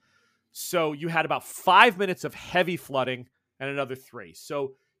 minutes. So you had about 5 minutes of heavy flooding and another 3.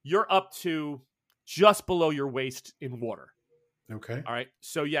 So you're up to just below your waist in water. Okay. All right.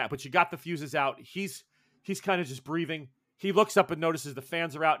 So yeah, but you got the fuses out. He's kind of just breathing. He looks up and notices the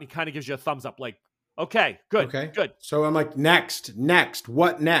fans are out, and he kind of gives you a thumbs up, like, okay, good, Okay. good. So I'm like, next.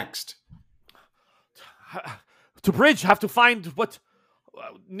 What next? To bridge, have to find what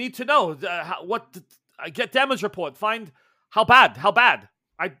need to know. Get damage report. Find how bad.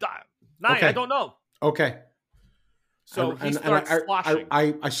 I Okay. don't know. Okay. So he starts sloshing.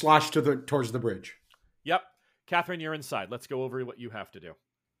 I slosh towards the bridge. Yep. Catherine, you're inside. Let's go over what you have to do.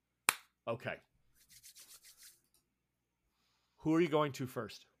 Okay. Who are you going to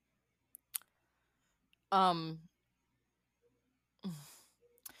first?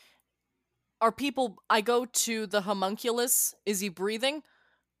 Are people... I go to the homunculus. Is he breathing?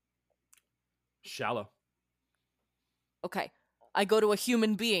 Shallow. Okay. I go to a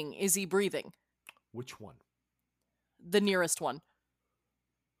human being. Is he breathing? Which one? The nearest one.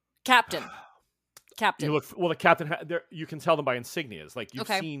 Captain. You look well. The captain. You can tell them by insignias. Like you've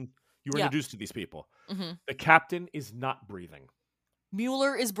Okay. seen. You were Yeah. introduced to these people. Mm-hmm. The captain is not breathing.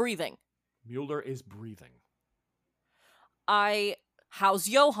 Mueller is breathing. Mueller is breathing. How's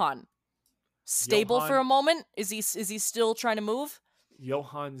Johann? Stable Johann- for a moment? Is he still trying to move?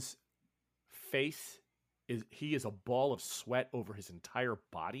 Johann's face he is a ball of sweat over his entire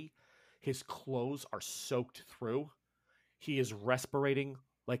body. His clothes are soaked through. He is respirating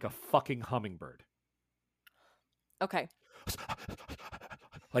like a fucking hummingbird. Okay.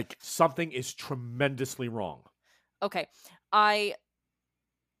 Like something is tremendously wrong. Okay. I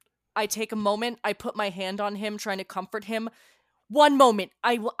take a moment. I put my hand on him, trying to comfort him. One moment.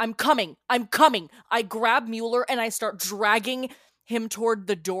 I'm coming. I grab Mueller and I start dragging him toward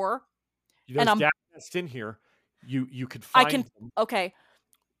the door. There's gas nest in here. You could find them. Okay.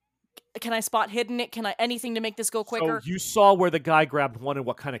 Can I spot hidden it? Can I anything to make this go quicker? So you saw where the guy grabbed one and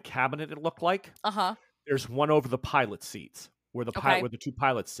what kind of cabinet it looked like? Uh-huh. There's one over the pilot seats where the Okay. where the two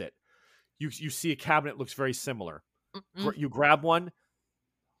pilots sit. You see a cabinet looks very similar. Mm-mm. You grab one.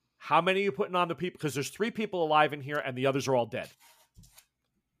 How many are you putting on the people? Because there's 3 people alive in here and the others are all dead.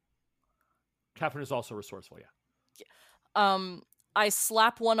 Catherine is also resourceful, yeah. I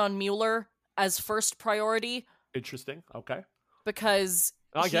slap one on Mueller as first priority Interesting. Okay. because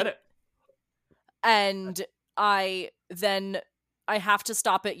I get it. And I have to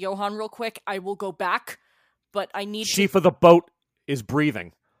stop at Johann real quick. I will go back, but I need Chief of the boat is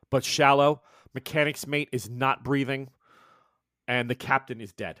breathing, but shallow. Mechanic's mate is not breathing. And the captain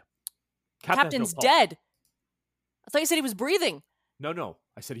is dead. Captain has no Captain's pulse. dead. I thought you said he was breathing. No.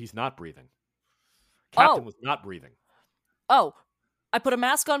 I said he's not breathing. Captain was not breathing. Oh, I put a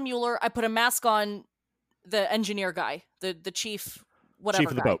mask on Mueller. I put a mask on the engineer guy, the chief, whatever Chief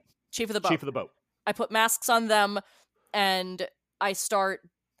of the guy. boat. Chief of the boat. Chief of the boat. I put masks on them, and I start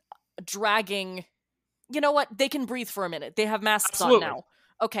dragging. You know what? They can breathe for a minute. They have masks Absolutely. on now.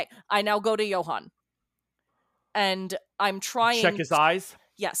 Okay, I now go to Johann, and I'm trying. Check his eyes.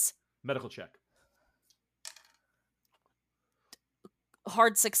 Yes, Medical check.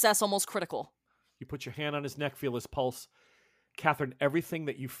 hard success, almost critical. You put your hand on his neck, feel his pulse. Catherine, everything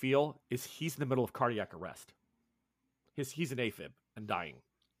that you feel is he's in the middle of cardiac arrest. He's an AFib and dying.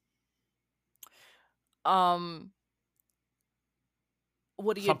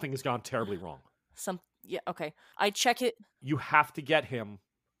 What do you? Something has gone terribly wrong. Yeah. Okay. I check it. You have to get him.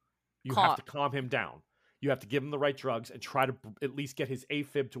 You Calm. have to calm him down. You have to give him the right drugs and try to at least get his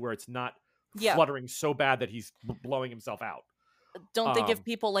AFib to where it's not Yeah. fluttering so bad that he's blowing himself out. Don't they give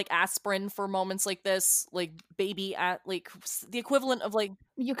people like aspirin for moments like this, like baby at like the equivalent of like?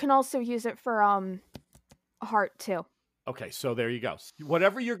 You can also use it for heart too. Okay, so there you go.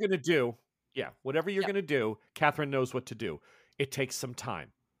 Whatever you're going to do, whatever you're Yep. going to do, Catherine knows what to do. It takes some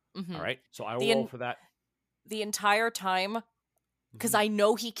time. Mhm. All right, so I will The roll for that. The entire time, because Mhm. I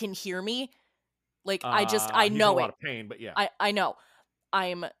know he can hear me. Like I He's know in a lot it. of pain, but yeah. I know.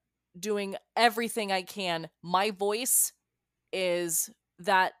 I'm doing everything I can. My voice is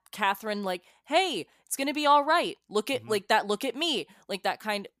that Catherine, like, hey, it's gonna be all right. Look at Mhm. like that. Look at me, like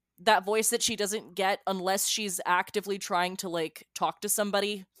that voice that she doesn't get unless she's actively trying to like talk to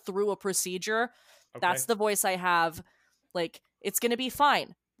somebody through a procedure. Okay. That's the voice I have. Like, it's gonna be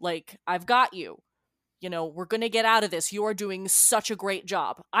fine. Like, I've got you. You know, we're gonna get out of this. You are doing such a great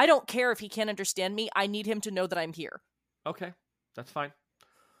job. I don't care if he can't understand me. I need him to know that I'm here. Okay, that's fine.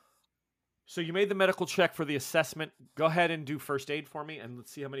 So you made the medical check for the assessment. Go ahead and do first aid for me, and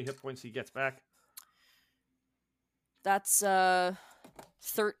let's see how many hit points he gets back. That's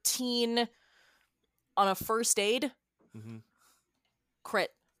 13 on a first aid. Mm-hmm.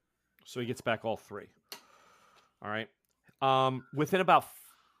 Crit. So he gets back all 3. All right. Within about,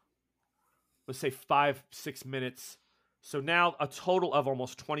 let's say 5-6 minutes. So now a total of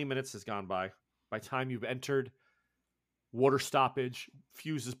almost 20 minutes has gone by. By the time you've entered, water stoppage,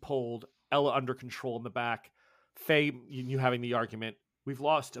 fuses pulled, Ella under control in the back, Faye, you having the argument. We've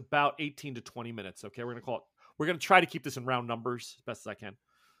lost about 18 to 20 minutes. Okay, we're going to try to keep this in round numbers as best as I can.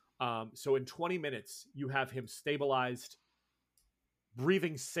 So in 20 minutes, you have him stabilized,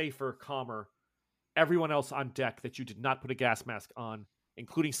 breathing safer, calmer. Everyone else on deck that you did not put a gas mask on,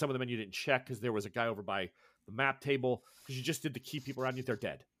 including some of the men you didn't check because there was a guy over by the map table, because you just did to keep people around you. They're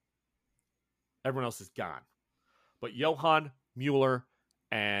dead. Everyone else is gone. But Johann, Mueller,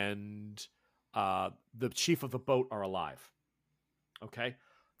 and the chief of the boat are alive. Okay?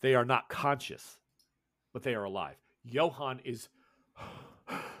 They are not conscious, but they are alive. Johann is...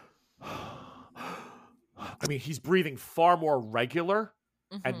 I mean, he's breathing far more regular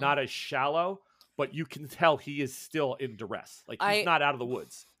and not as shallow, but you can tell he is still in duress. Like, he's not out of the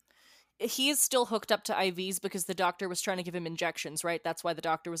woods. He is still hooked up to IVs because the doctor was trying to give him injections, right? That's why the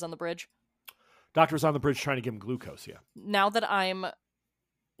doctor was on the bridge? Doctor was on the bridge trying to give him glucose, yeah.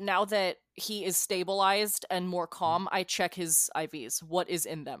 Now that he is stabilized and more calm, I check his IVs. What is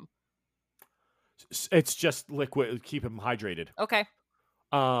in them? It's just liquid, keep him hydrated. Okay.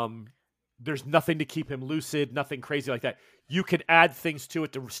 There's nothing to keep him lucid, nothing crazy like that. You can add things to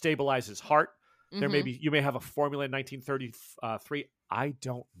it to stabilize his heart. There may be, you may have a formula in 1933. I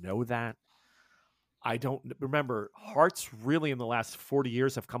don't know that. I don't remember. Hearts really in the last 40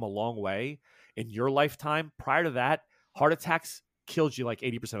 years have come a long way. In your lifetime, prior to that, heart attacks killed you like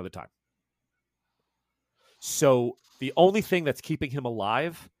 80% of the time. So the only thing that's keeping him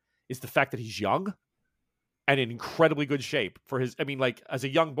alive is the fact that he's young and in incredibly good shape for his, I mean, like, as a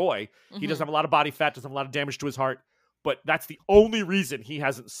young boy, he doesn't have a lot of body fat, doesn't have a lot of damage to his heart, but that's the only reason he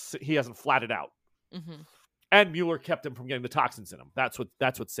hasn't flatted out. And Mueller kept him from getting the toxins in him. That's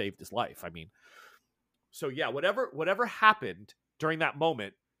what saved his life. I mean, so yeah, whatever happened during that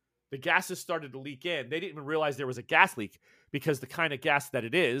moment, the gases started to leak in. They didn't even realize there was a gas leak because the kind of gas that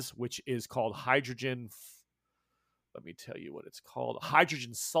it is, which is called hydrogen, let me tell you what it's called,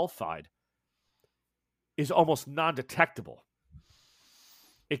 hydrogen sulfide, is almost non-detectable.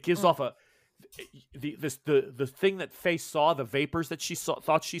 It gives off the thing that Faye saw, the vapors that she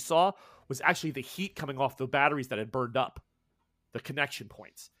thought she saw, was actually the heat coming off the batteries that had burned up, the connection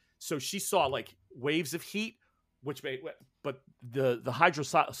points. So she saw like waves of heat, but the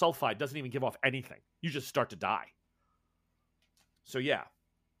hydrosulfide doesn't even give off anything. You just start to die. So yeah.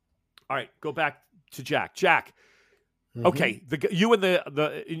 All right, go back to Jack. Jack. Okay, you and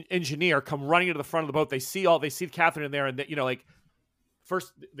the engineer come running into the front of the boat. They see Catherine in there, and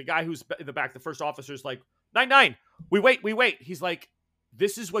first the guy who's in the back, the first officer's like, 9-9, we wait. He's like,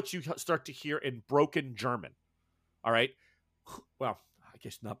 this is what you start to hear in broken German. All right. Well, I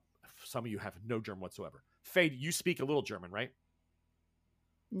guess not. Some of you have no German whatsoever. Faye, you speak a little German, right?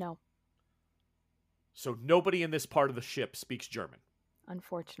 No. So nobody in this part of the ship speaks German.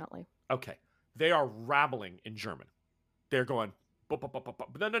 Unfortunately. Okay. They are rabbling in German. They're going, no.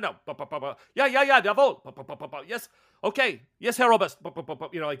 Yeah, jawohl. Yes. Okay. Yes, Herr Oberst.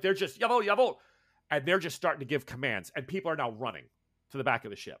 Like they're just, jawohl. And they're just starting to give commands. And people are now running to the back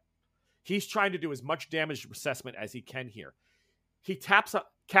of the ship. He's trying to do as much damage assessment as he can here. He taps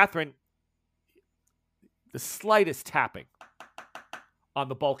up Catherine, the slightest tapping on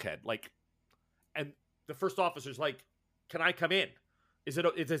the bulkhead. And the first officer's like, can I come in? Is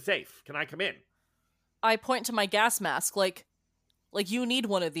it safe? Can I come in? I point to my gas mask, like you need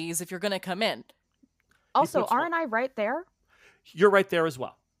one of these if you're going to come in. Also, aren't I right there? You're right there as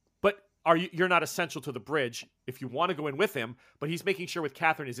well. But you're not essential to the bridge if you want to go in with him, but he's making sure with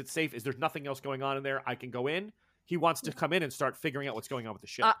Catherine, is it safe? Is there nothing else going on in there? I can go in. He wants to come in and start figuring out what's going on with the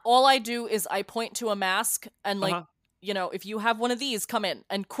ship. All I do is I point to a mask and if you have one of these, come in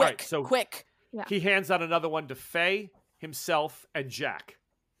and quick, right, so quick. Yeah. He hands out another one to Faye, himself, and Jack.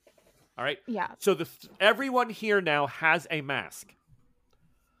 All right? Yeah. So everyone here now has a mask.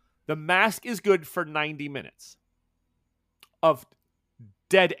 The mask is good for 90 minutes of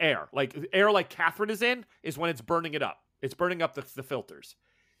dead air. Like air like Catherine is in is when it's burning it up. It's burning up the filters.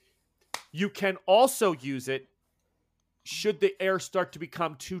 You can also use it should the air start to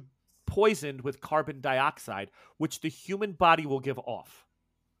become too poisoned with carbon dioxide, which the human body will give off.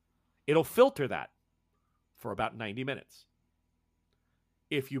 It'll filter that for about 90 minutes.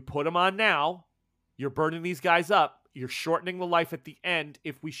 if you put them on now, you're burning these guys up. You're shortening the life at the end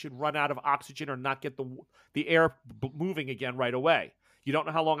if we should run out of oxygen or not get the air moving again right away. You don't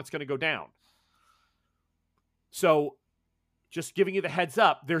know how long it's going to go down. So just giving you the heads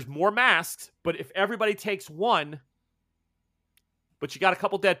up, there's more masks, but if everybody takes one, but you got a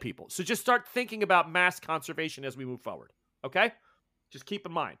couple dead people. So just start thinking about mask conservation as we move forward, okay? Just keep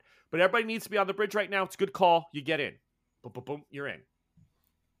in mind. But everybody needs to be on the bridge right now. It's a good call. You get in. Boom, boom, boom, you're in.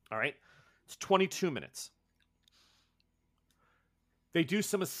 All right? It's 22 minutes. They do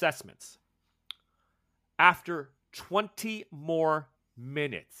some assessments. After 20 more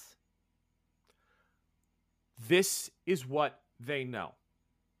minutes, this is what they know.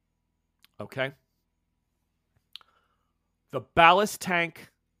 Okay? The ballast tank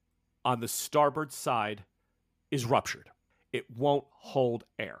on the starboard side is ruptured. It won't hold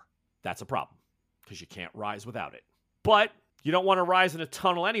air. That's a problem because you can't rise without it. But you don't want to rise in a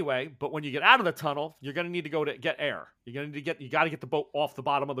tunnel anyway. But when you get out of the tunnel, you're going to need to go to get air. You got to get the boat off the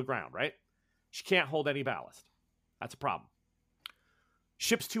bottom of the ground, right? She can't hold any ballast. That's a problem.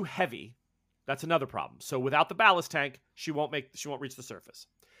 Ship's too heavy. That's another problem. So without the ballast tank, she won't reach the surface.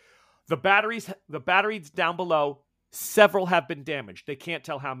 The batteries down below, several have been damaged. They can't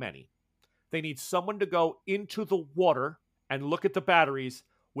tell how many. They need someone to go into the water and look at the batteries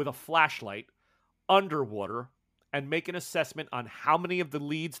with a flashlight underwater and make an assessment on how many of the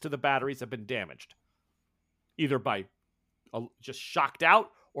leads to the batteries have been damaged, either by just shocked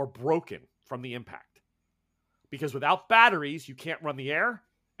out or broken from the impact. Because without batteries, you can't run the air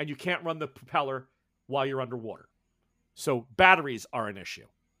and you can't run the propeller while you're underwater. So batteries are an issue.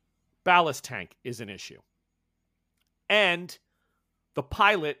 Ballast tank is an issue. And the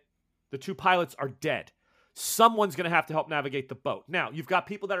two pilots are dead. Someone's going to have to help navigate the boat. Now, you've got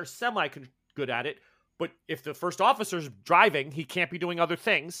people that are semi-good at it, but if the first officer's driving, he can't be doing other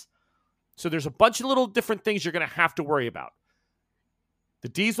things. So there's a bunch of little different things you're going to have to worry about. The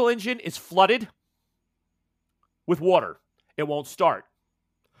diesel engine is flooded with water. It won't start.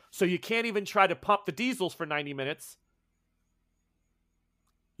 So you can't even try to pump the diesels for 90 minutes.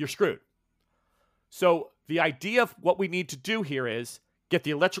 You're screwed. So the idea of what we need to do here is get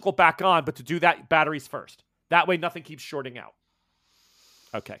the electrical back on, but to do that, batteries first. That way, nothing keeps shorting out.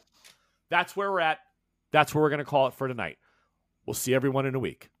 Okay. That's where we're at. That's where we're going to call it for tonight. We'll see everyone in a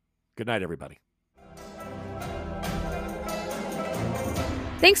week. Good night, everybody.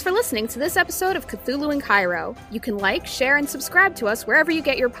 Thanks for listening to this episode of Cthulhu in Cairo. You can like, share, and subscribe to us wherever you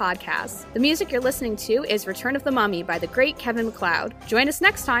get your podcasts. The music you're listening to is Return of the Mummy by the great Kevin MacLeod. Join us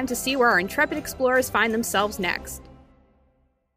next time to see where our intrepid explorers find themselves next.